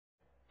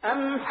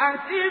أم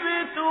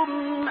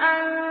حسبتم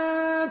أن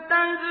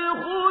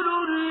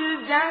تدخلوا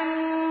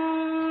الجنة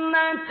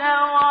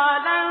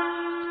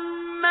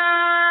ولما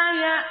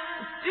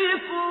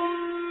يأتكم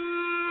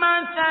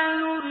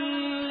مثل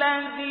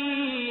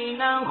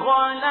الذين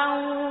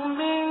خلوا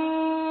من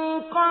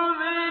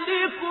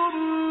قبلكم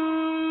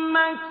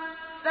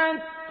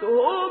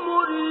مستهم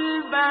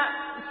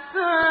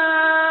البأساء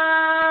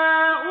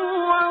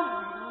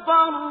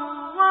والضراء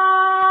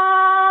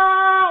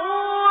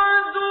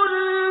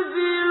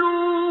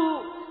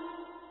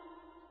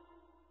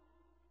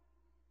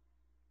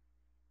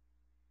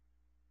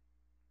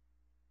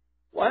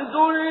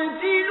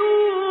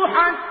وزلزلوا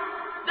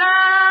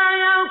حتى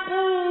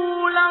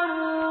يقول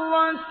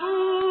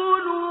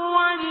الرسول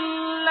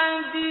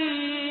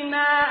والذين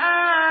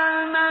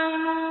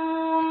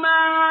آمنوا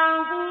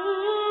معه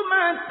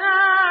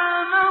متى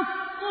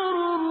نصر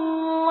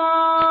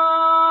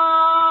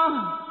الله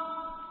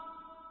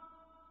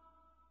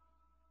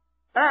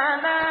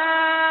ألا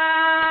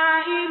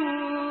إن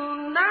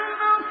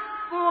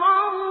نصر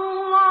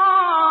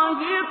الله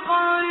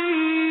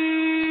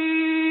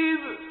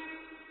قريب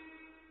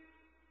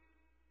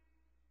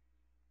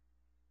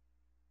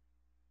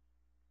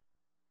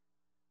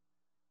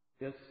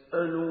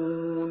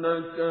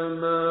يسألونك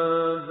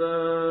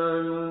ماذا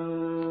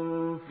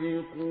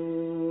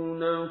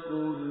ينفقون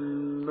قل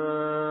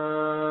ما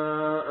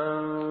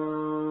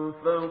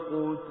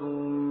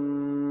أنفقتم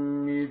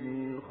من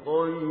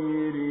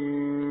خير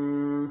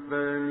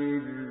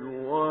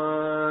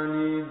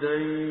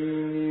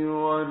فللوالدين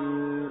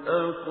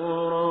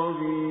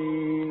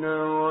والأقربين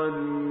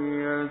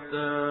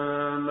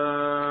واليتامى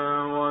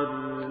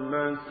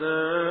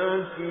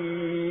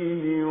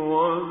والمساكين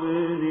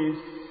وابن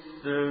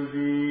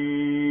السبيل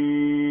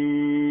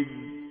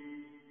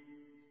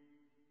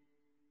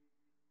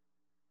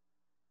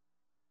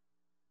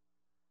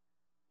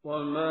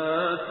وما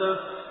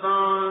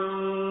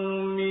تفعلوا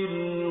من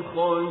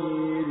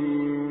خير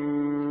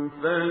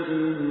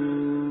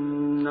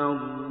فإن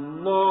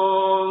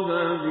الله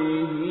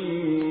به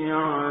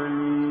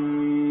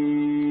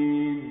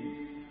عليم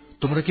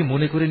তোমরা কি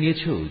মনে করে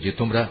নিয়েছো যে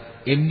তোমরা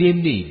এমনি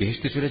এমনি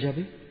বেহেশতে চলে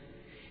যাবে?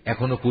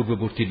 এখনো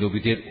পূর্ববর্তী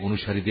নবীদের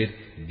অনুসারীদের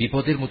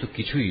বিপদের মতো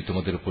কিছুই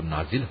তোমাদের উপর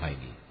নাজিল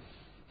হয়নি।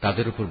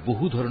 তাদের উপর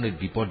বহু ধরনের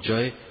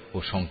বিপর্যয় ও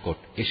সংকট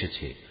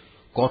এসেছে।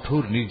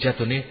 কঠোর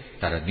নির্যাতনে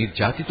তারা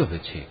নির্যাতিত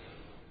হয়েছে,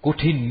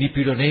 কঠিন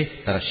নিপীড়নে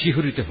তারা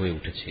শিহরিত হয়ে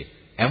উঠেছে।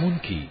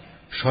 এমনকি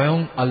স্বয়ং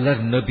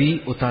আল্লাহর নবী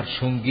ও তার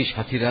সঙ্গী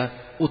সাথীরা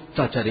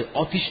অত্যাচারে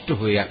অতিষ্ঠ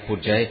হয়ে এক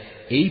পর্যায়ে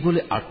এই বলে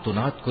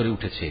আর্তনাদ করে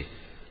উঠেছে,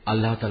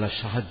 আল্লাহ তাআলার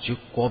সাহায্য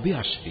কবে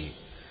আসবে?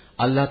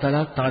 আল্লাহ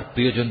তাআলা তাঁর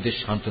প্রিয়জনদের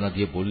সান্ত্বনা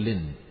দিয়ে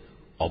বললেন,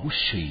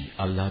 অবশ্যই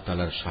আল্লাহ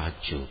তাআলার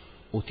সাহায্য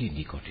অতি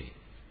নিকটে।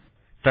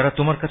 তারা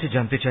তোমার কাছে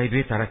জানতে চাইবে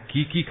তারা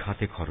কি কি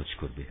খাতে খরচ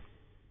করবে।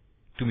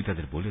 তুমি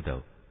তাদের বলে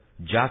দাও,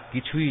 যা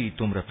কিছুই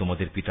তোমরা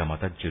তোমাদের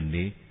পিতামাতার জন্য,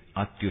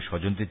 আত্মীয়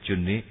স্বজনদের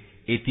জন্য,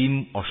 এতিম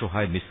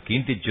অসহায়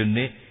মিসকিনদের জন্য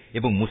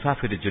এবং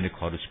মুসাফিরের জন্য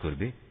খরচ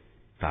করবে,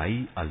 তাই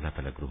আল্লাহ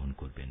তাআলা গ্রহণ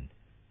করবেন।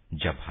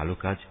 যা ভালো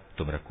কাজ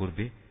তোমরা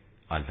করবে,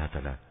 আল্লাহ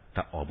তাআলা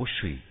তা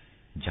অবশ্যই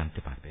জানতে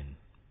পারবেন।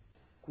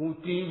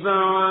 كتب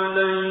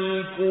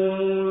عليكم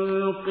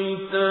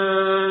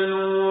القتال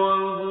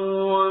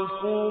وهو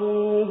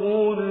كره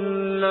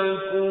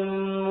لكم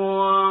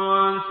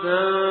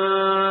وعسى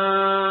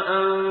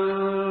أن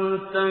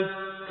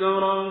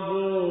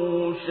تكرهوا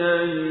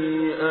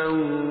شيئا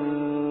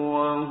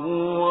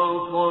وهو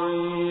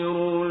خير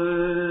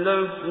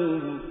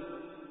لكم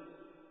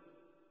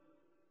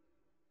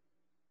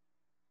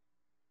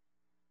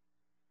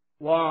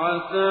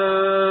وعسى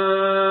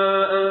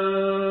أن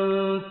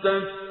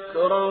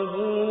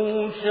تكرهوا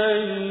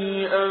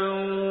شيئا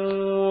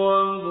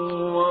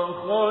وهو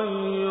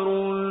خير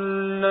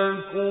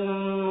لكم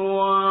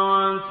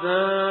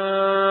وعسى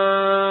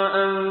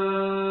أن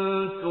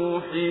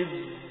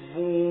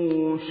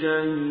تحبوا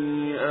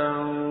شيئا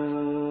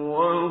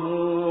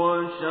وهو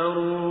شر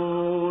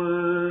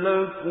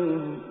لكم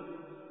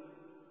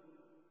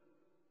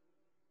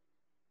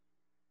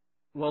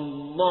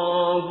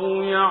والله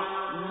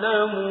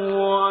يعلم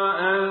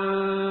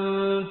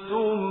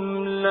وأنتم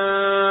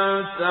لا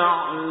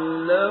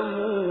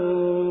تعلمون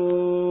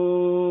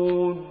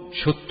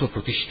সত্য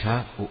প্রতিষ্ঠা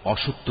ও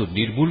অসত্য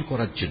নির্মূল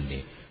করার জন্য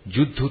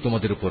যুদ্ধ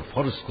তোমাদের উপর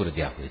ফরজ করে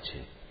দেয়া হয়েছে,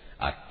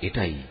 আর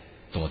এটাই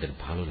তোমাদের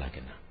ভালো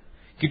লাগে না।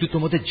 কিন্তু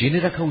তোমাদের জেনে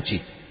রাখা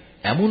উচিত,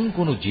 এমন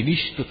কোন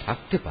জিনিস তো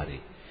থাকতে পারে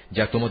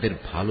যা তোমাদের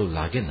ভালো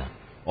লাগে না,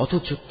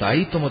 অথচ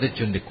তাই তোমাদের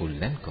জন্য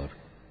কল্যাণকর।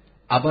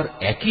 আবার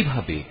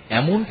একইভাবে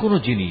এমন কোন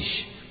জিনিস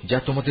যা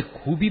তোমাদের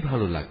খুবই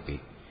ভালো লাগবে,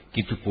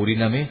 কিন্তু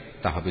পরিণামে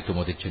তা হবে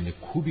তোমাদের জন্য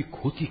খুবই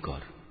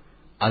ক্ষতিকর।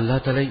 আল্লাহ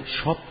তাআলাই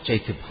সব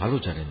চাইতে ভালো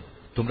জানেন,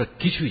 তোমরা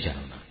কিছুই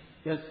জানো না।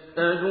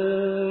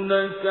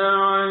 يسألونك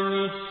عن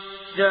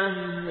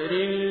الشهر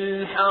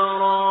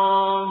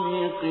الحرام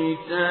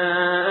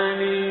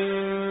قتال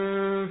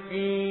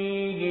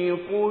فيه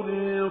قل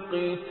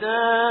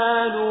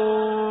قتال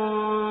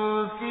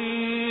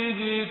فيه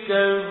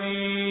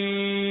كبير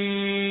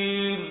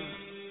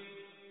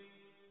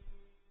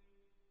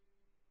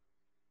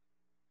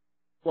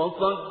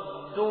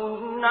وصد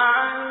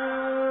عن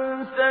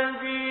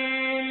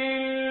سبيل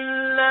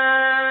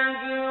الله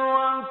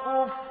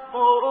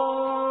وكفر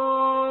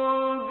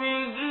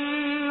به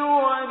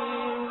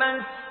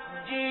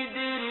والمسجد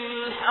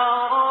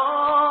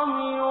الحرام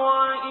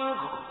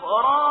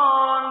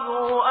وإخراج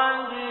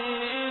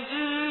أهله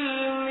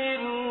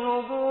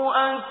منه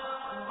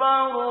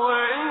أكبر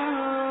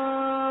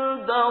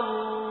عند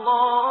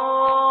الله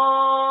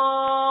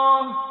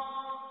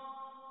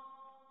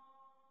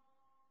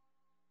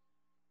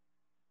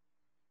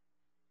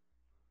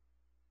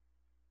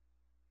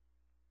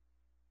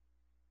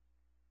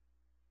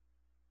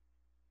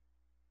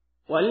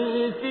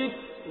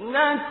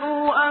والفتنة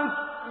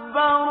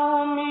أكبر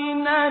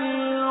من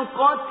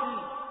القتل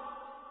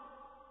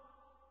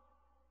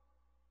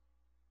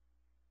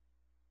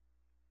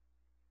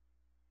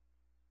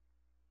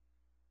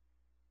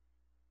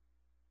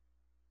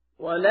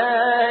ولا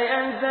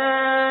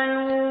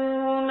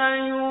يزالون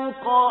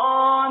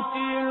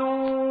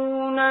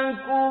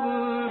يقاتلونكم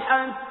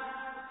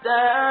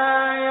حتى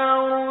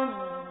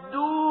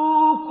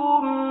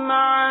يردوكم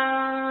عن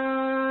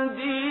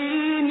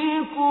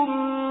دينكم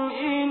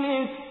إن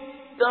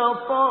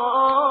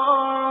استطاعوا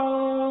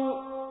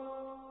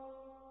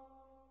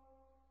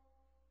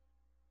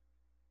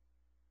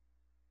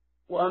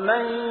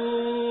ومن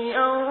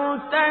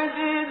يرتد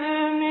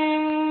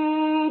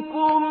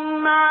منكم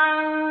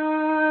عن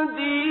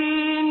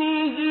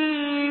دينه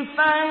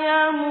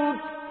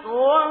فيمت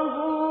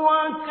وهو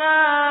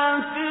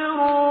كافر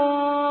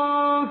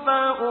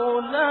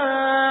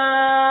فأولئك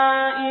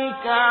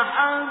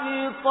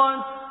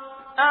حبطت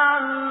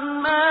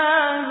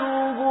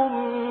أعمالهم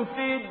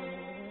في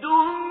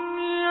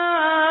الدنيا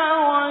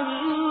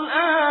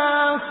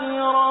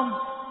والآخرة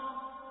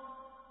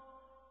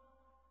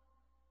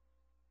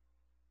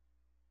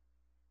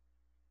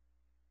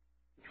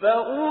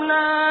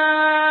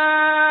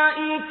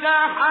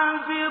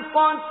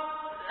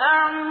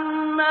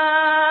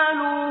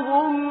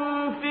أعمالهم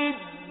في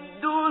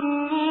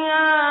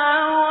الدنيا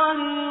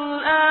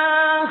والآخرة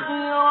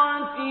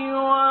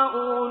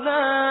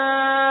وأولئك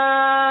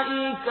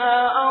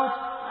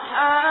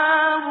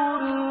أصحاب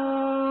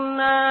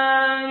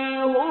النار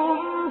هم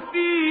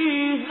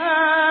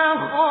فيها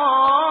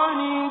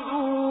خالدون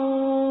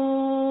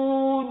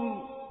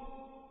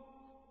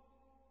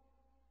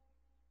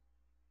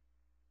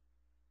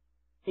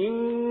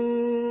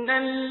إن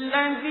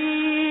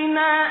الذين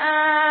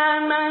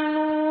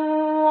آمنوا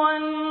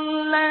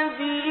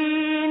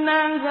والذين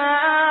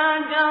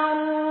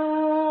هاجروا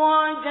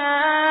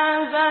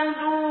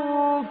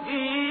وجاهدوا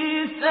في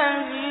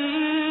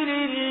سبيل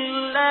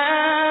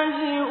الله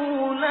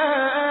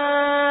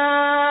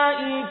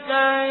أولئك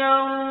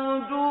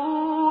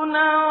يرجون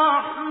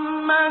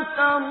رحمة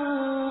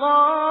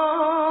الله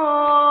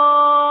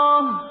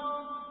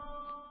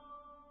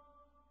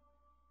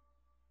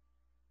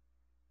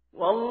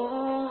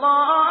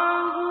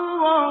والله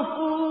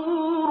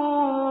غفور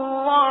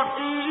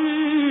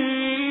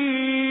رحيم।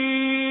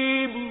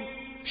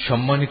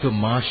 সম্মানিত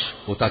মাস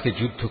ও তাতে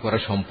যুদ্ধ করা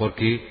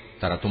সম্পর্কে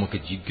তারা তোমাকে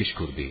জিজ্ঞেস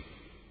করবে,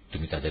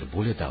 তুমি তাদের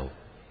বলে দাও,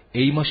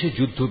 এই মাসে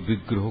যুদ্ধ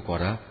বিগ্রহ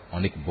করা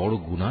অনেক বড়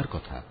গুনার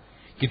কথা,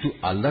 কিন্তু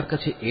আল্লাহর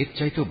কাছে এর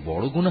চাইতে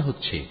বড় গুনাহ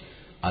হচ্ছে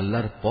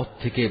আল্লাহর পথ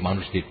থেকে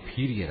মানুষদের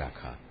ফিরিয়ে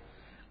রাখা,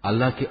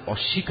 আল্লাহকে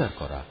অস্বীকার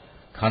করা,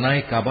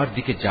 খানায়ে কাবার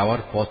দিকে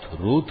যাওয়ার পথ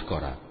রোধ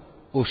করা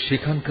ও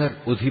সেখানকার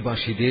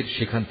অধিবাসীদের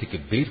সেখান থেকে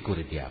বের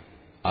করে দেয়া।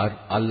 আর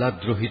আল্লাহ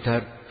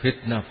দ্রোহিতার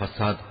ফিতনা,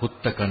 ফাসাদ,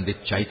 হত্যাকাণ্ডের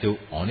চাইতেও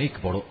অনেক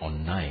বড়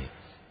অন্যায়।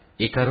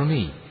 এ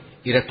কারণেই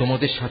এরা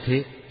তোমাদের সাথে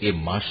এ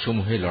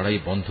মাসসমূহে লড়াই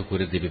বন্ধ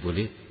করে দেবে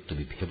বলে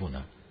তুমি ভেবো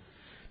না।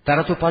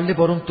 তারা তো পারলে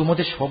বরং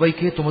তোমাদের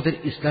সবাইকে তোমাদের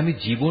ইসলামী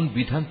জীবন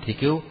বিধান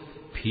থেকেও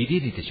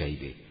ফিরিয়ে নিতে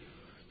চাইবে।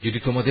 যদি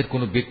তোমাদের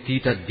কোনো ব্যক্তি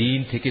তার দিন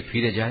থেকে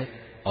ফিরে যায়,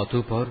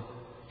 অতঃপর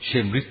সে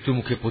মৃত্যু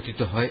মুখে পতিত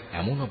হয়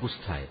এমন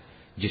অবস্থায়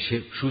যে সে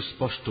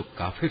সুস্পষ্ট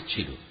কাফের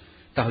ছিল,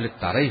 তাহলে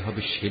তারাই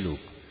হবে সে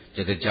লোক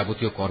যাদের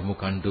যাবতীয়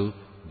কর্মকাণ্ড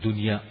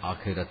দুনিয়া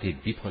আখেরাতে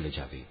বিফলে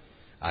যাবে,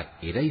 আর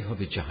এরাই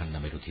হবে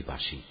জাহান্নামের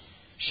অধিবাসী,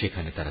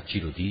 সেখানে তারা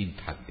চিরদিন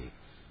থাকবে।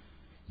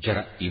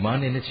 যারা ঈমান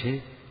এনেছে,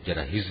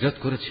 যারা হিজরত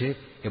করেছে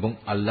এবং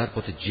আল্লাহর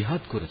পথে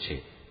জিহাদ করেছে,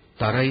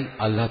 তারাই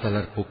আল্লাহ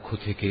তাআলার পক্ষ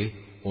থেকে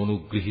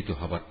অনুগৃহীত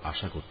হবার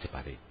আশা করতে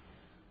পারে।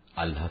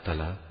 আল্লাহ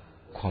তাআলা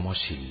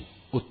ক্ষমাশীল,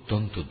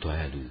 অত্যন্ত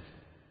দয়ালু।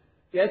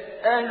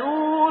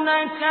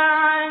 يسألونك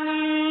عن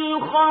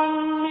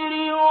الخمر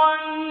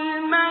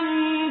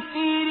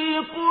والميسر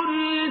قل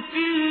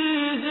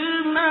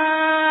فيهما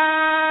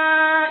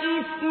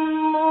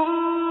إثم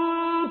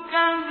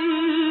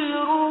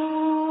كبير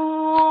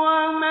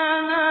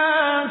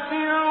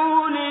ومنافع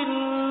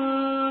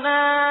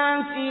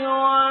للناس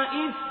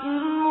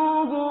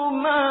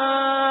وإثمهما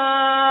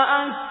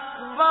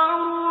أكبر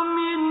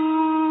من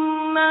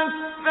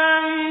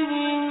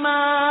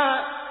نفعهما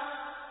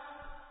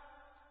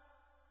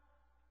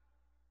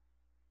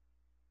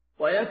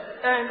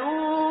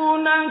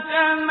ويسألونك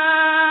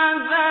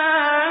ماذا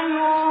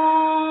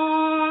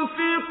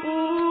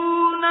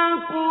ينفقون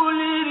قل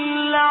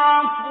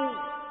العفو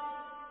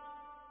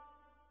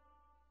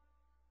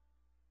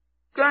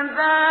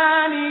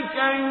كذلك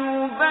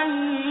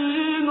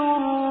يبين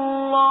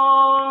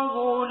الله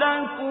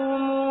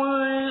لكم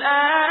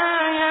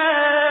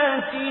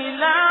الآيات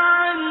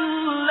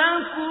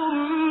لعلكم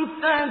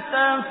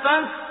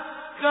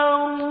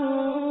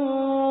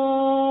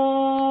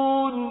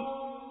تتفكرون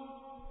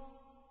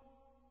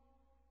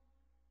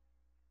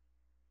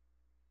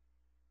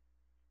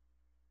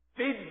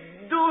في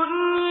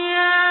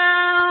الدنيا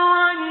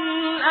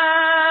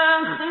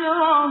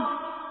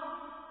والآخرة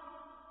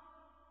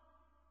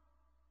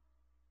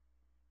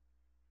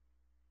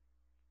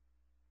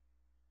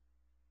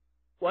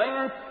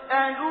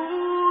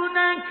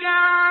ويسألونك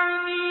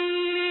عن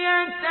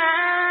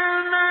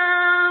اليتامى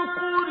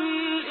قل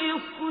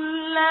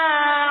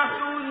إصلاح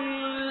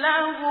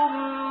لهم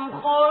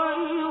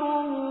خير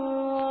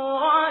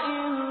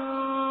وإن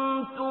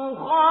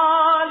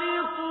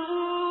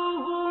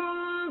تخالطوهم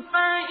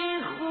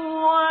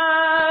فإخوانكم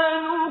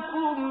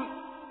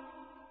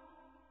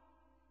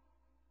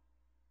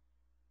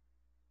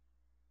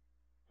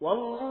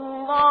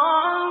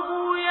والله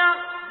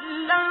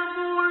يعلم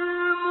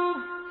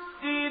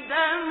المفسد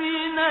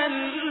من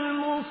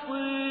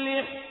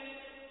المصلح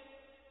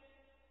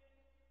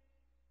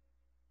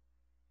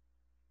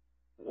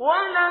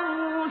ولو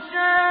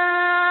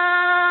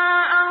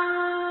شاء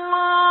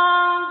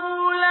الله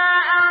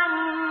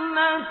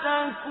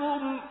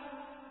لأعنتكم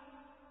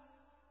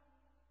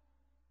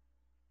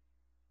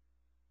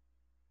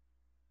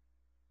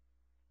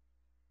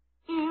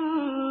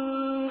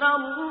إن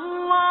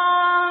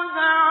الله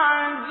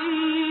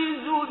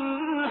عزيز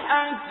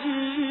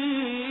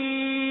حكيم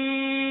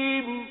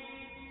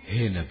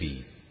হে নবী,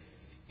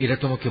 এরা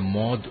তোমাকে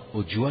মদ ও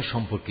জুয়া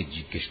সম্পর্কে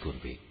জিজ্ঞেস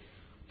করবে।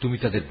 তুমি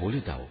তাদের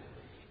বলে দাও,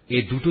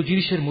 এই দুটো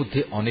জিনিসের মধ্যে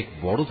অনেক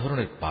বড়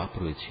ধরনের পাপ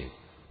রয়েছে,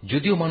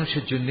 যদিও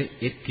মানুষের জন্য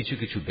এর কিছু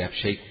কিছু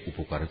ব্যবসায়িক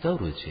উপকারিতাও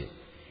রয়েছে,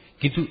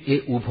 কিন্তু এ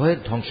উভয়ের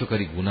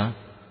ধ্বংসকারী গুনাহ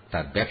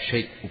তার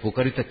ব্যবসায়িক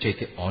উপকারিতার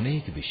চাইতে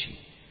অনেক বেশি।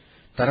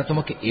 তারা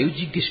তোমাকে এও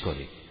জিজ্ঞেস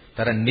করে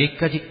তারা নেক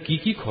কাজে কি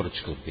কি খরচ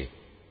করবে।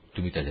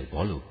 তুমি তাদের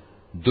বলো,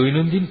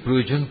 দৈনন্দিন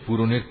প্রয়োজন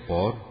পূরণের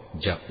পর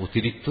যা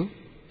অতিরিক্ত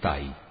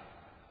তাই।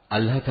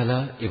 আল্লাহ তাআলা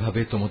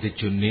এভাবে তোমাদের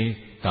জন্য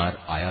তাঁর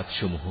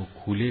আয়াতসমূহ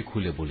খুলে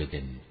খুলে বলে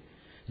দেন,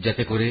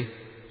 যাতে করে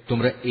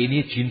তোমরা এ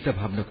নিয়ে চিন্তা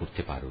ভাবনা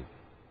করতে পারো।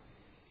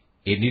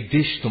 এ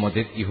নির্দেশ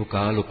তোমাদের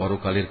ইহকাল ও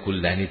পরকালের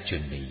কল্যাণের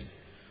জন্যই।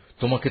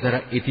 তোমাকে তারা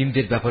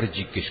এতিমদের ব্যাপারে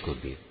জিজ্ঞেস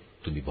করবে।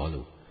 তুমি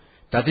বলো,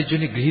 তাদের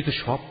জন্য গৃহীত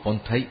সব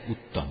পন্থাই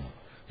উত্তম,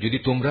 যদি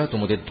তোমরা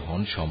তোমাদের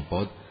ধন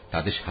সম্পদ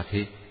তাদের সাথে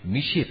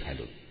মিশিয়ে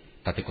ফেলো,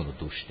 তাতে কোনো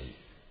দোষ নেই,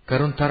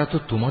 কারণ তারা তো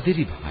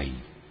তোমাদেরই ভাই।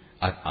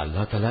 আর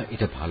আল্লাহ তাআলা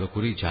এটা ভালো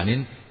করেই জানেন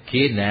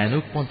কে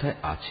ন্যায়ানুগ পন্থায়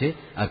আছে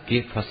আর কে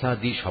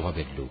ফাসাদি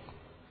স্বভাবের লোক।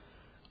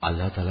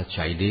 আল্লাহ তাআলা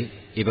চাইলে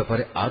এ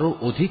ব্যাপারে আরো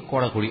অধিক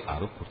কড়াকড়ি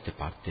আরোপ করতে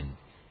পারতেন।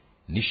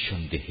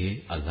 নিঃসন্দেহে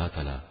আল্লাহ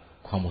তাআলা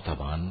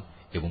ক্ষমতাবান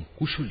এবং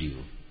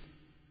কুশলীও।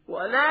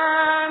 ولا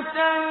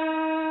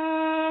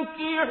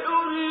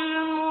تنكحوا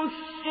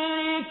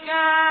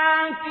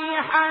المشركات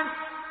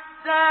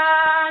حتى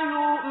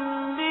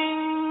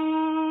يؤمنن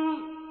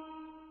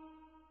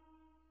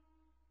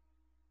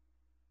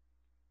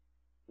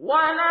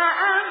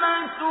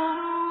ولأمة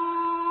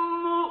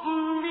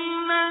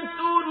مؤمنة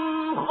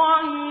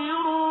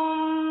خير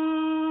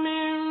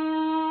من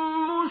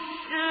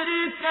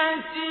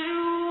مشركة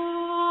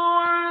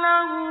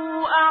ولو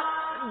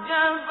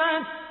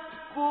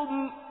أعجبتكم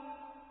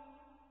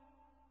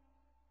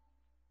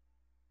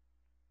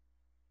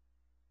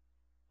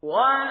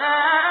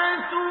ولا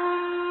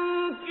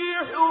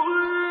تنكحوا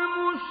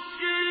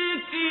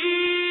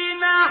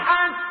المشركين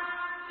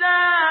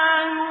حتى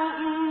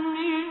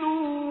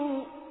يؤمنوا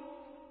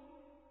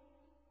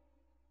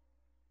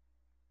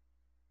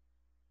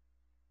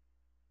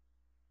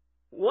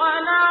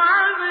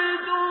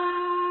ولعبد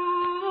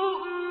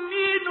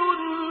مؤمن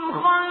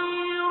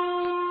خير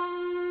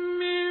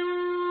من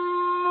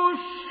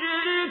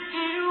مشرك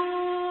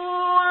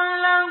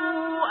ولو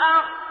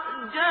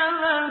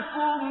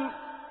أعجبكم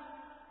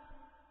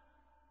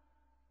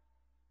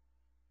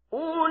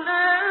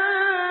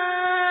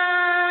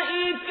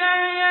أولئك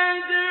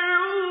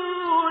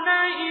يدعون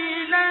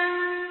إلى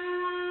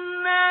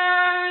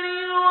النار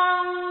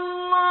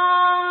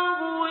والله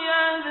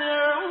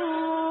يدعو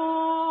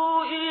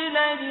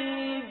إلى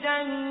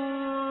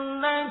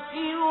الجنة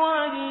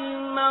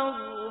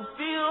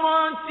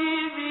والمغفرة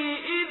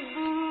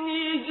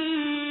بإذنه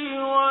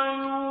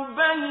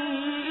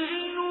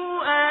ويبين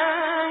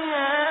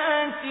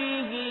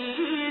آياته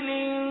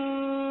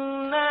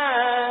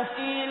للناس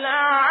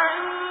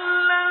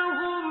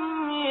لعلهم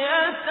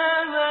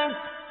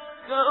يتذكرون।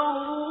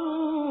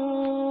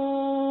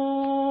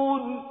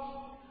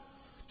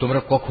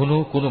 তোমরা কখনো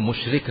কোনো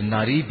মুশরিক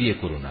নারী বিয়ে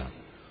করো না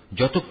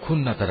যতক্ষণ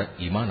না তারা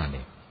ঈমান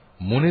আনে।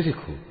 মনে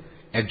রেখো,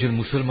 একজন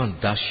মুসলমান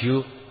দাসীও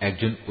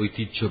একজন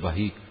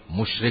ঐতিহ্যবাহী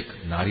মুশরিক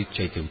নারীর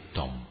চাইতে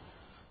উত্তম,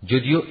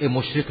 যদিও এ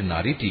মুশরিক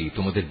নারীটি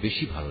তোমাদের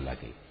বেশি ভালো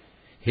লাগে।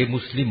 হে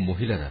মুসলিম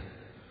মহিলারা,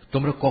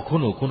 তোমরা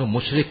কখনো কোনো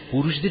মুশরিক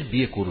পুরুষদের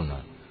বিয়ে করো না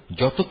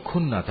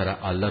যতক্ষণ না তারা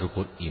আল্লাহর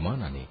উপর ঈমান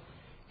আনে,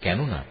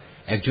 কেননা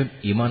একজন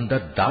ইমানদার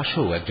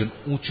দাসও একজন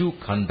উঁচু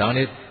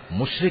খানদানের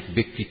মুশরিক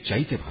ব্যক্তির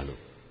চাইতে ভালো,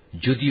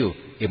 যদিও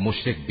এ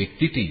মুশরিক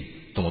ব্যক্তিটি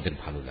তোমাদের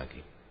ভালো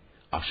লাগে।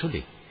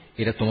 আসলে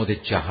এরা তোমাদের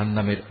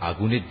জাহান্নামের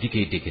আগুনের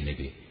দিকেই ডেকে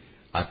নেবে।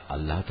 আর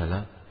আল্লাহ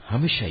তাআলা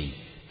হামেশাই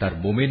তার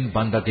মুমিন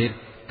বান্দাদের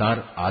তার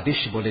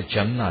আদেশ বলে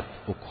জান্নাত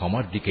ও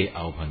ক্ষমার দিকে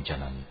আহ্বান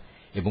জানান,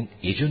 এবং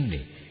এজন্য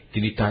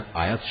তিনি তার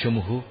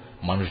আয়াতসমূহ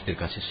মানুষদের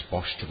কাছে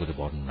স্পষ্ট করে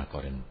বর্ণনা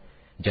করেন,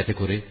 যাতে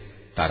করে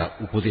তারা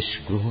উপদেশ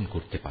গ্রহণ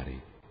করতে পারে।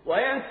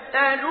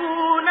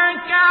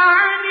 وَيَسْأَلُونَكَ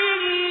عَنِ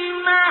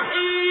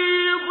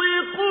الْمَحِيضِ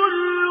قُلْ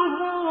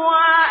هُوَ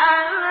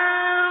أَذًى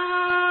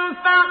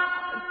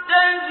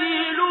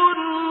فَاعْتَزِلُوا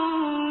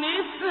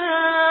النِّسَاءَ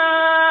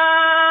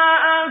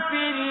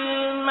فِي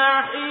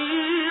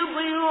الْمَحِيضِ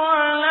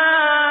وَلَا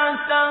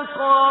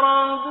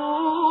تَقْرَبُوهُنَّ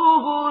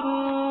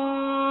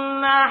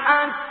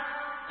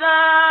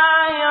حَتَّى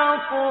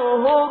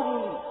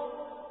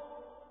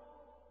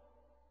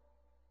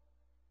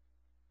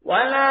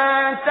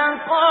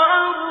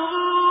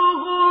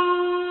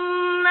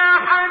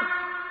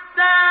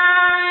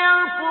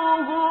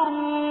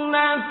يَطْهُرْنَ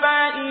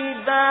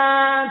فَإِذَا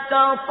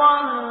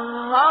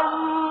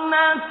تَطَهَّرْنَ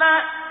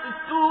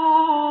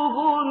فَأْتُوهُنَّ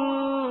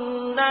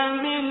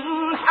مِنْ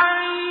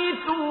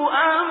حَيْثُ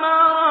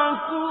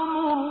أَمَرَكُمُ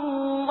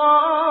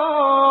اللَّهُ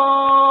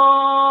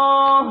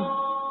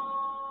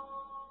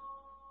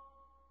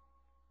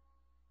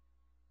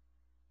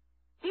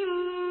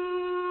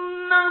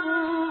إِنَّ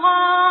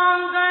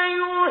اللَّهَ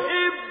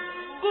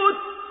يُحِبُّ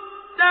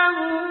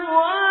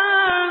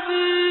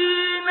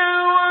التَّوَّابِينَ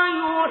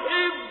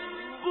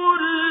وَيُحِبُّ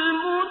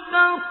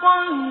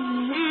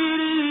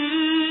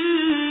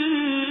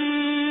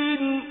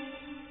الْمُتَطَهِّرِينَ।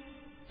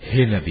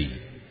 হে নবী,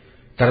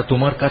 তারা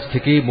তোমার কাছ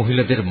থেকে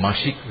মহিলাদের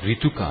মাসিক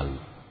ঋতুকাল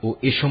ও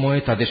এ সময়ে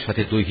তাদের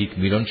সাথে দৈহিক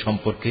মিলন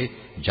সম্পর্কে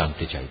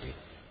জানতে চাইবে।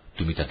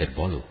 তুমি তাদের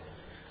বলো,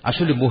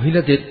 আসলে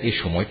মহিলাদের এ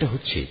সময়টা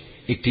হচ্ছে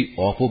একটি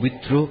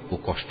অপবিত্র ও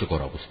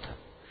কষ্টকর অবস্থা।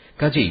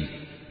 কাজেই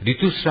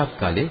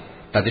ঋতুস্রাবকালে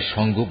তাদের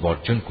সঙ্গ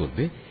বর্জন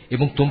করবে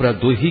এবং তোমরা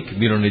দৈহিক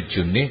মিলনের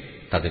জন্য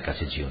তাদের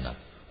কাছে যেও না,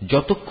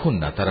 যতক্ষণ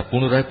না তারা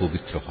পুনরায়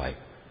পবিত্র হয়।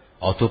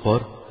 অতঃপর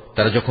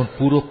তারা যখন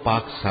পুরো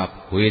পাক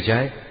সাফ হয়ে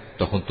যায়,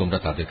 তখন তোমরা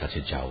তাদের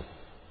কাছে যাও।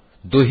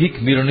 দৈহিক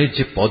মিলনের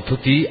যে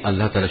পদ্ধতি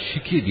আল্লাহ তাআলা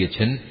শিখিয়ে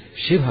দিয়েছেন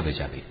সেভাবে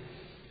যাবে।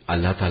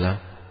 আল্লাহ তাআলা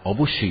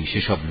অবশ্যই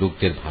সেসব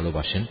লোকদের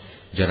ভালোবাসেন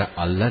যারা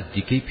আল্লাহর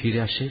দিকেই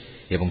ফিরে আসে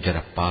এবং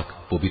যারা পাক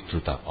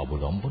পবিত্রতা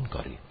অবলম্বন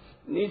করে।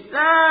 নিসাউকুম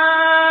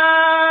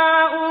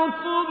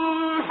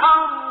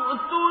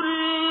হারসুল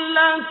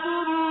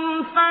লাকুম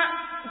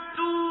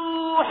ফা'তু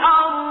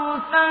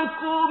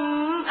হারসাকুম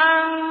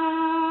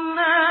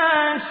আন্না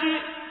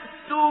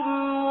শি'তুম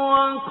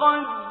ওয়া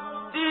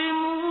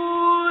কদ্দিমু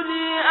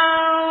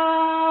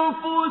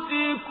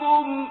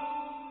লিআনফুসিকুম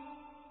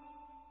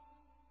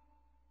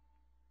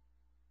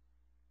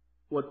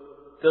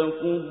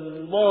واتقوا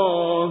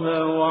الله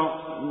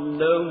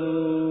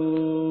واعلموا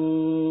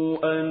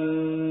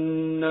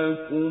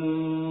أنكم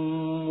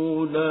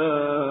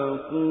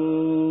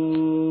ملاقوه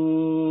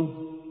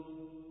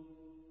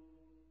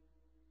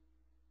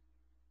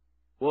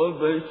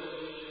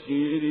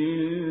وبشر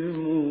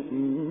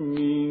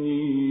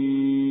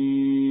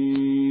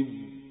المؤمنين.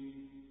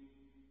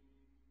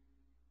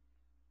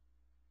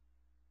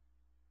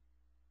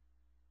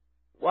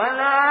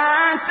 ولا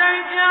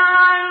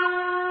تجعلوا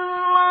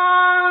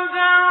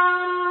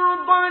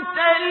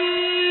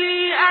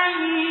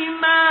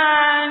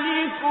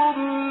لأيمانكم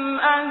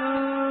أن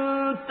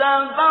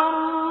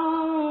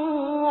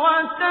تبروا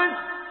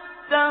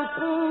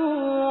وتتقوا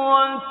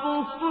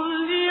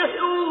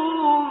وتصلحوا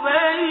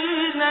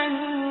بين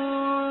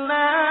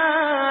الناس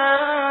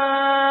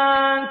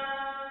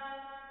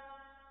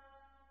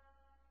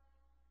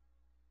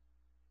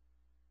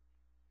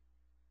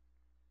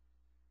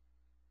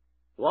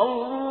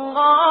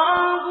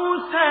والله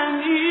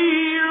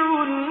سميع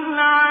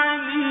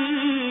عليم.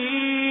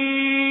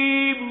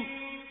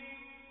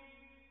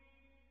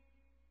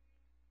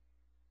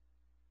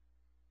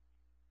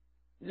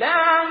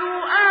 لا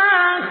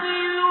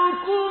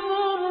يؤاخذكم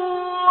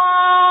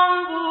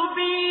الله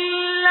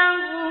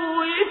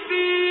باللغو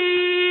في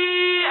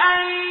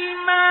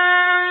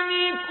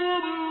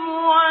أيمانكم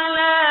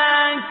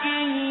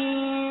ولكن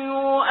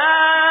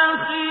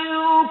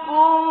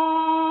يؤاخذكم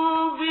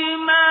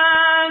بما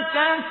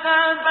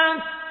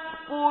كسبت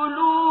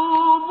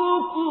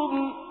قلوبكم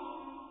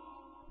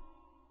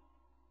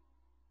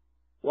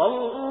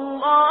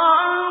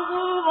والله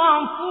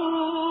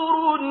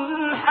غفور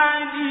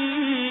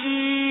حليم.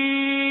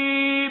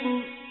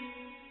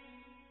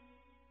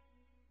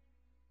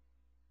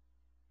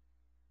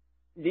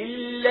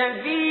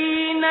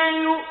 للذين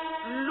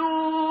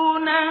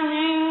يؤلون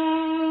من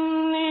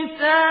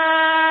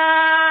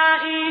نسائهم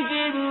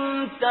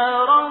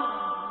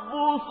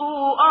تربص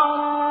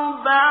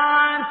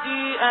 4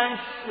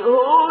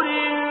 أشهر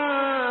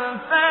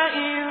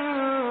فإن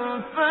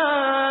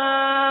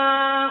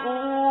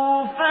فاءوا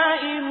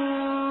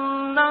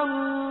فإن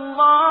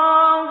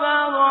الله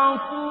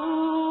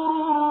غفور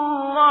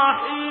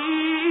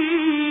رحيم.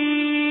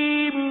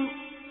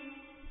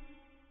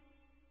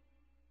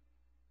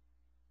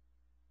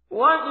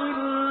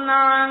 وإن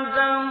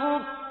عزموا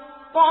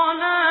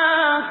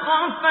الطلاق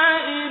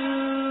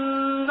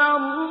فإن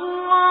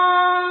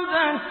الله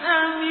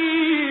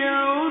سميع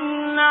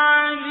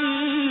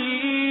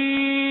عليم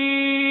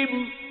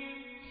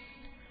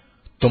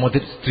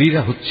তোমাদের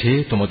স্ত্রীরা হচ্ছে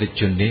তোমাদের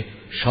জন্য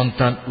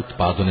সন্তান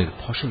উৎপাদনের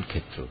ফসল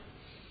ক্ষেত্র।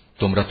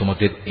 তোমরা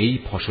তোমাদের এই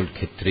ফসল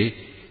ক্ষেত্রে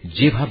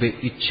যেভাবে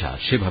ইচ্ছা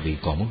সেভাবেই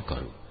গমন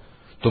করো।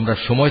 তোমরা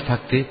সময়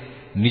থাকতে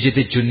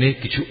নিজেদের জন্য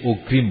কিছু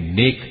অগ্রিম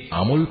নেক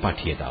আমল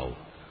পাঠিয়ে দাও।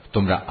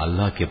 তোমরা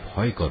আল্লাহকে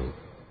ভয় করো।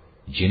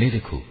 জেনে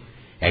রেখো,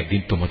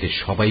 একদিন তোমাদের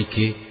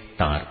সবাইকে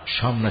তাঁর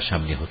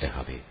সামনাসামনি হতে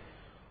হবে।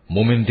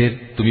 মোমেনদের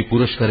তুমি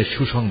পুরস্কারের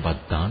সুসংবাদ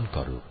দান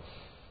করো।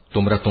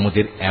 তোমরা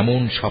তোমাদের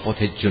এমন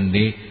শপথের জন্য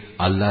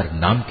আল্লাহর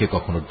নামকে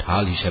কখনো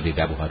ঢাল হিসাবে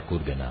ব্যবহার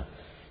করবে না,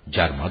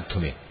 যার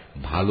মাধ্যমে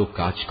ভালো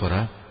কাজ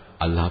করা,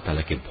 আল্লাহ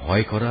তাআলাকে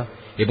ভয় করা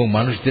এবং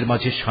মানুষদের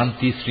মাঝে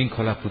শান্তি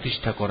শৃঙ্খলা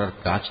প্রতিষ্ঠা করার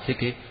কাজ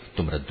থেকে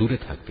তোমরা দূরে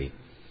থাকবে।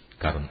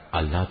 কারণ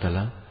আল্লাহ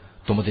তাআলা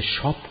তোমাদের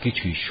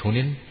সবকিছুই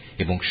শোনেন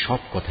এবং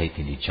সব কথাই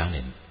তিনি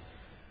জানেন।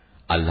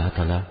 আল্লাহ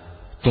তাআলা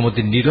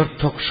তোমাদের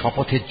নিরর্থক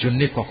শপথের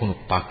জন্য কখনো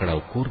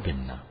পাকড়াও করবেন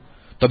না,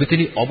 তবে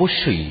তিনি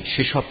অবশ্যই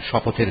সেসব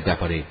শপথের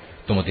ব্যাপারে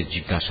তোমাদের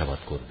জিজ্ঞাসাবাদ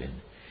করবেন,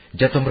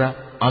 যা তোমরা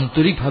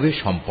আন্তরিকভাবে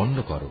সম্পন্ন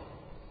করো।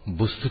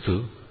 বস্তুত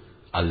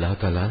আল্লাহ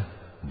তাআলা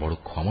বড়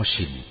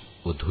ক্ষমাশীল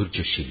ও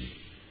ধৈর্যশীল।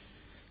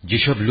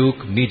 যেসব লোক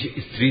নিজ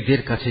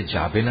স্ত্রীদের কাছে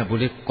যাবে না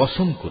বলে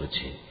কসম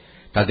করেছে,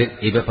 তাদের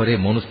এ ব্যাপারে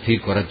মনস্থির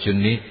করার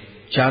জন্য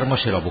 4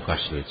 মাসের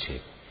অবকাশ রয়েছে।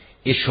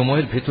 এ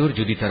সময়ের ভেতর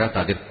যদি তারা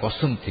তাদের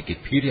কসম থেকে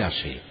ফিরে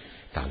আসে,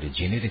 তাহলে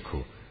জেনে রেখো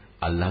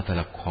আল্লাহ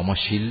তাআলা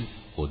ক্ষমাশীল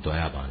ও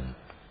দয়াবান।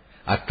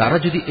 আর তারা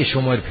যদি এ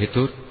সময়ের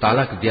ভেতর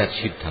তালাক দেওয়ার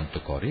সিদ্ধান্ত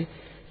করে,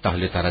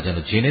 তাহলে তারা যেন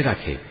জেনে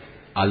রাখে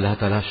আল্লাহ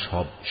তাআলা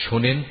সব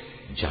শোনেন,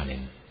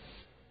 জানেন।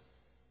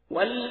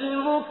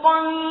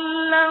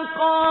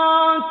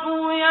 والمطلقات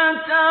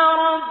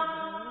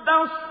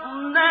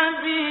يتربصن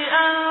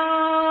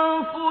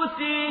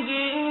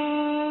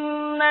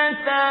بأنفسهن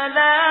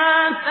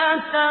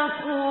 3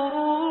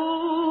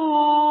 قروء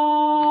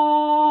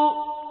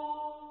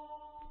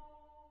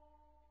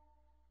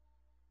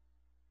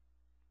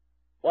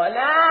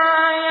ولا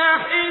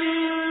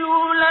يحل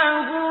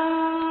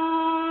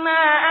لهن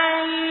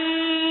أن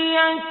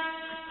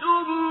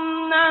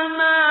يكتمن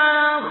ما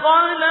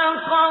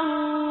خلق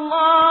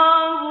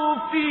الله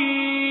في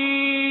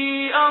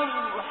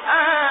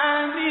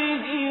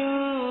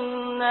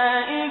أرحامهن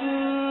إن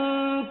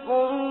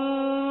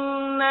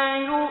كن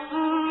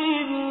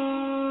يؤمن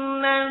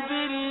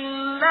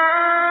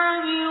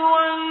بالله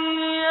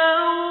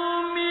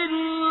واليوم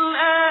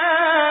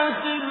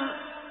الآخر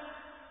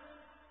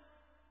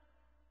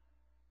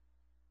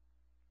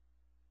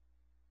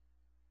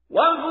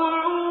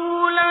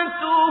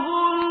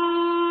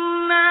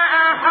وبعولتهن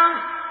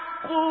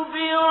أحق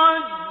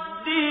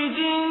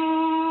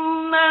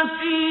بردهن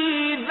في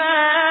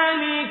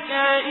ذلك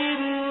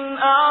إن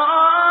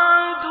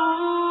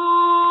أرادوا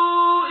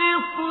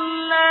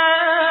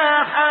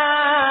إصلاحا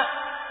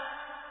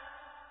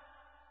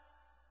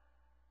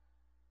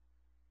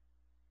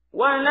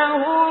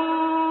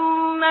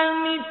ولهن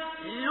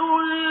مثل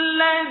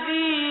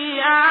الذي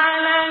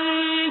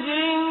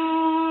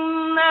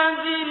عليهن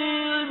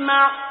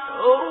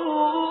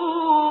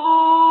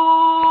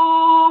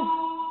بالمعروف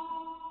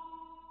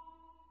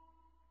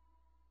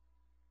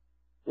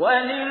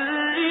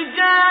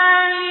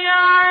وللرجال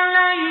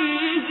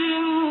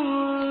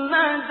عليهن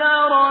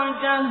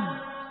درجة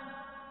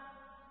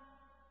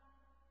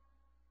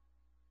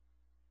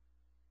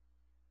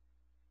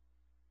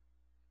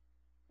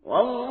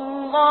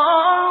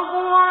والله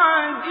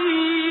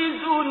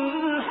عزيز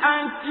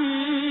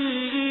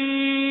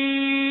حكيم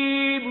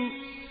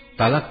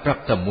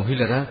তালাকপ্রাপ্তা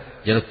মহিলারা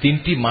যেন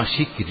 3টি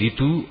মাসিক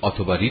ঋতু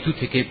অথবা ঋতু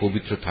থেকে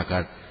পবিত্র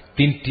থাকার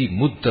 3টি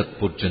মুদ্দত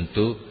পর্যন্ত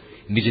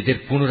নিজেদের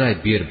পুনরায়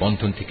বিয়ের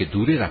বন্ধন থেকে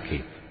দূরে রাখে,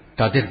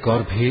 তাদের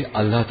গর্ভে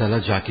আল্লাহ তাআলা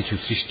যা কিছু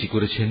সৃষ্টি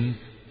করেছেন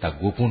তা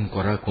গোপন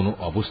করা কোনো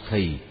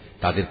অবস্থায়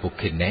তাদের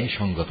পক্ষে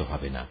ন্যায়সঙ্গত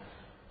হবে না,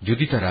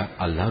 যদি তারা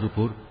আল্লাহর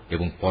উপর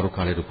এবং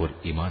পরকালের উপর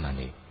ঈমান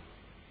আনে।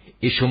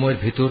 এ সময়ের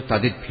ভেতর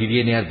তাদের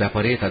ফিরিয়ে নেয়ার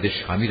ব্যাপারে তাদের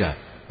স্বামীরা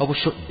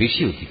অবশ্য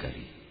বেশি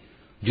অধিকারী,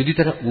 যদি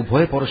তারা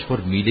উভয়ে পরস্পর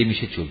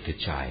মিলেমিশে চলতে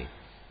চায়।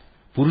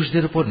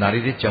 পুরুষদের উপর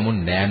নারীদের যেমন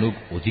ন্যায়ানুগ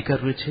অধিকার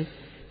রয়েছে,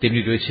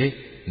 তেমনি রয়েছে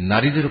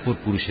নারীদের উপর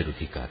পুরুষের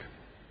অধিকার।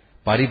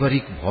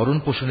 পারিবারিক ভরণ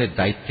পোষণের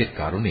দায়িত্বের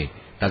কারণে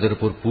তাদের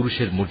উপর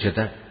পুরুষের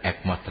মর্যাদা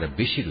একমাত্রা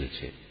বেশি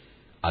রয়েছে।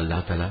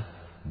 আল্লাহ তাআলা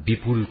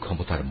বিপুল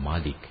ক্ষমতার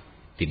মালিক,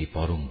 তিনি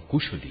পরম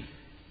কুশলী।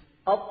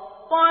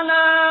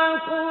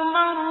 الطلاق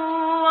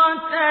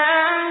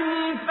مرتان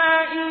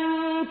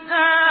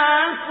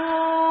فإمساكٌ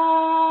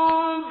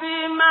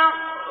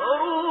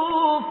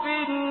بمعروف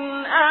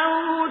أو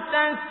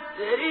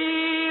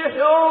تسريح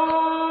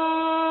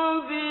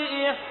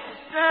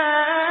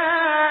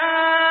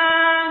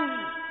بإحسان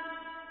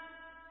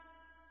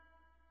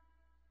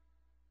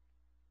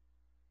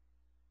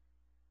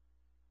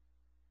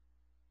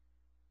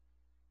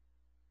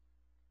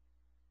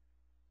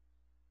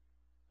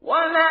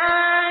ولا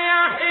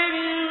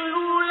يحل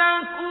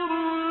لكم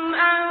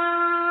أن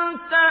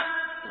تأخذوا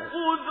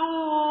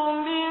تأخذوا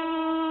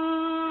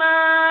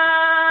مما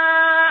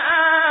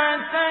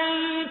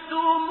آتيتموهن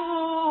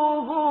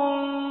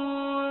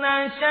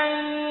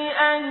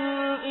شيئا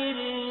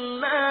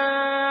إلا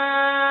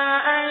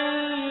أن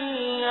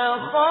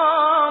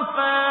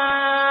يخافا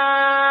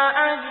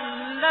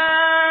ألا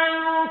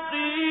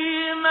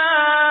يقيما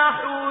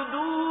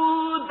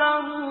حدود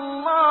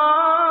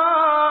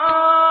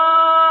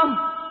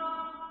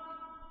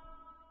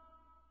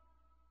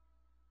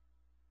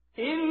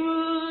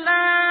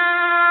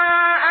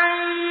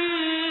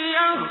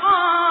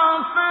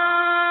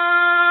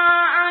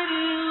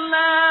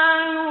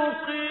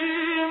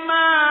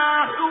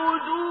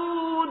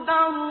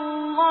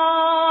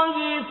الله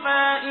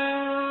فإن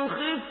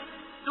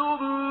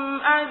خفتم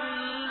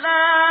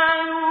ألا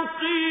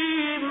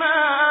يقيما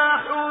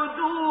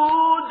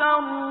حدود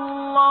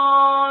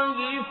الله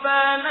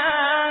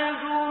فلا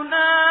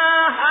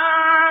جناح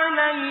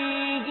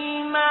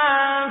عليهما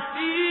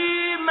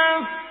فيما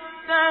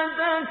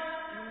افتدت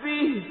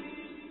به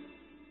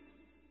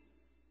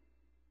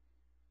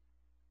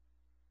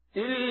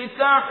تلك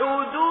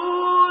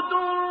حدود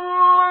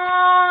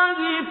الله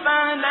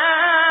فلا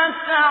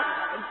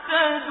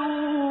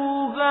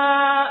تعتدوها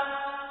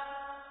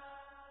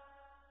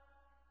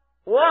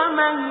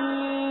ومن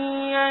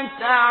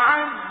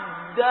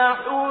يتعد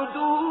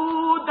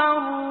حدود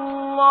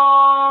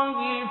الله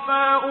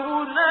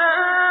فأولئك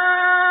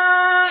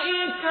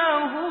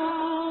هم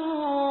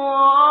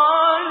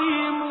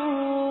الظالمون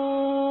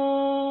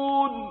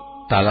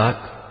তালাক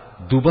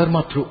দুবার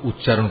মাত্র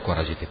উচ্চারণ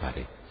করা যেতে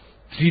পারে।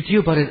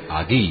 তৃতীয়বারের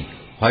আগেই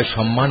হয়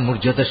সম্মান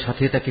মর্যাদার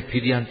সাথে তাকে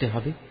ফিরিয়ে আনতে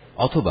হবে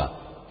অথবা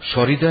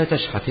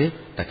সহৃদয়তার সাথে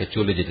তাকে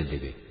চলে যেতে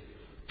দেবে।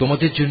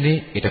 তোমাদের জন্য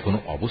এটা কোনো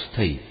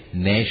অবস্থায়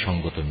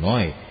ন্যায়সঙ্গত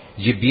নয়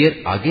যে বিয়ের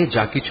আগে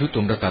যা কিছু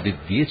তোমরা তাদের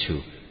দিয়েছ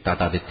তা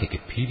তাদের থেকে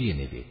ফিরিয়ে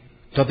নেবে।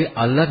 তবে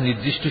আল্লাহর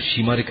নির্দিষ্ট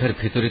সীমারেখার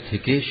ভেতরে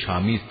থেকে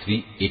স্বামী স্ত্রী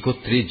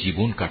একত্রে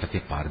জীবন কাটাতে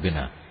পারবে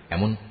না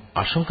এমন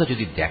আশঙ্কা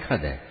যদি দেখা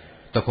দেয়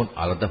তখন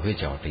আলাদা হয়ে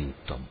যাওয়াটাই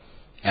উত্তম।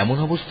 এমন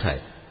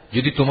অবস্থায়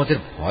যদি তোমাদের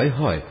ভয়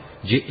হয়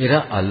যে এরা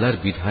আল্লাহর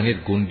বিধানের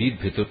গণ্ডির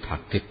ভেতর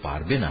থাকতে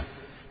পারবে না,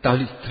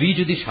 তাহলে স্ত্রী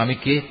যদি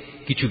স্বামীকে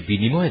কিছু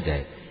বিনিময়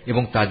দেয়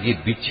এবং তা দিয়ে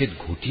বিচ্ছেদ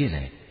ঘটিয়ে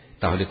নেয়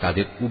তাহলে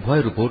তাদের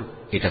উভয়ের উপর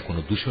এটা কোনো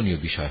দূষণীয়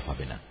বিষয়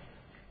হবে না।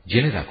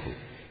 জেনে রাখো,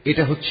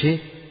 এটা হচ্ছে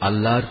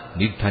আল্লাহর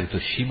নির্ধারিত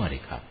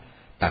সীমারেখা,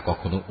 তা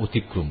কখনো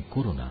অতিক্রম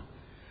করো না।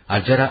 আর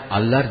যারা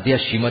আল্লাহর দেয়া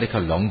সীমারেখা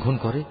লঙ্ঘন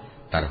করে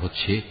তারা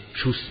হচ্ছে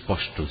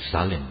সুস্পষ্ট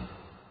জালেম।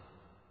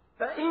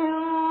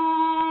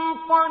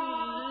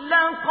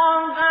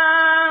 طلقها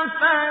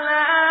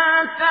فلا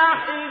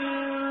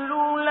تحل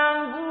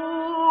له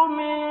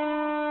من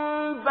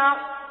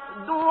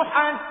بعد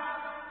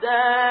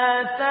حتى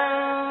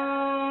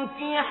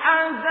تنكح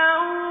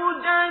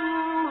زوجا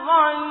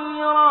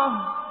غيره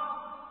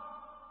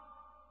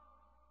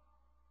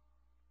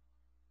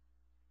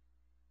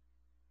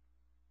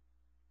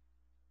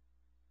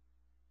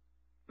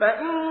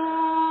فإن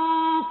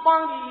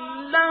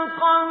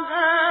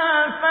طلقها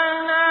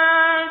فلا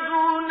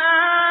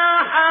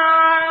جناح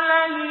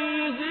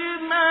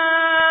عليهما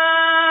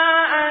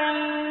أن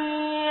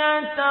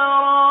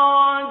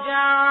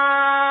يتراجعا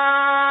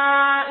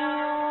إن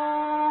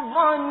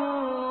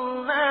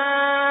ظنا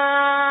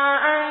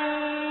أن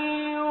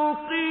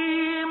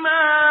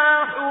يقيما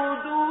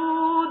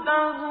حدود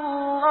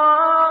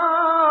الله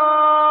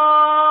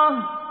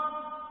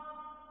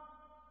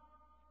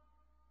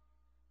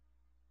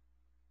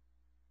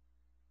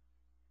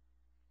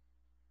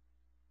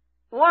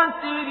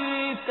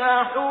وتلك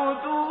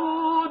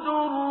حدود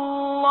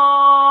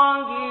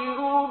الله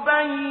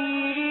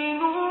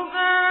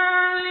يبينها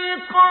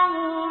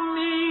لقوم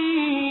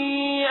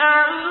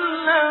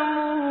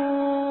يعلمون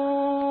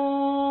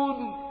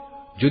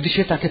যদি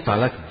সে তাকে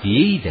তালাক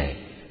দিয়েই দেয়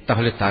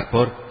তাহলে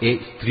তারপর এ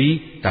স্ত্রী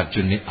তার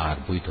জন্য আর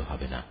বৈধ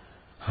হবে না।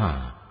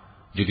 হ্যাঁ,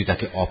 যদি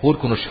তাকে অপর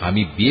কোনো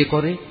স্বামী বিয়ে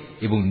করে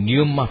এবং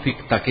নিয়ম মাফিক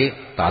তাকে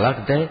তালাক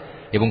দেয়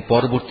এবং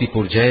পরবর্তী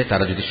পর্যায়ে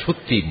তারা যদি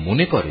সত্যি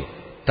মনে করে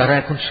তারা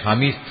এখন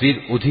স্বামী স্ত্রীর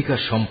অধিকার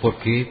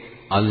সম্পর্কে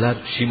আল্লাহর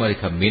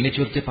সীমারেখা মেনে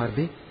চলতে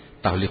পারবে,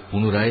 তাহলে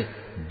পুনরায়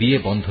বিয়ে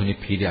বন্ধনে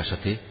ফিরে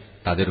আসাতে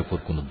তাদের উপর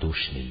কোনো দোষ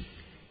নেই।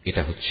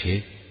 এটা হচ্ছে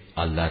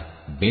আল্লাহর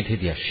বেঁধে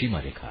দেয়া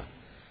সীমারেখা।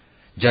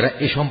 যারা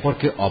এ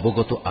সম্পর্কে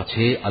অবগত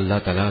আছে আল্লাহ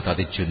তাআলা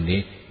তাদের জন্য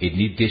এই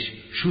নির্দেশ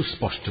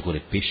সুস্পষ্ট করে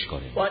পেশ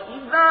করেন।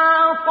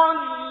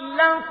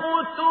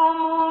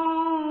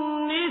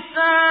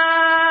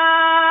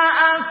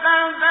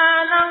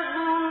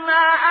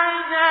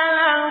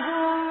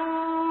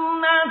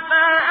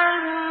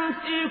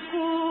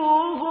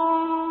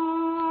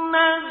 فأمسكوهن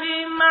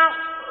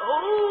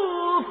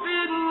بمعروف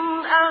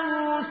أو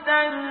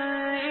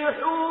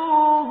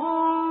سرحوهن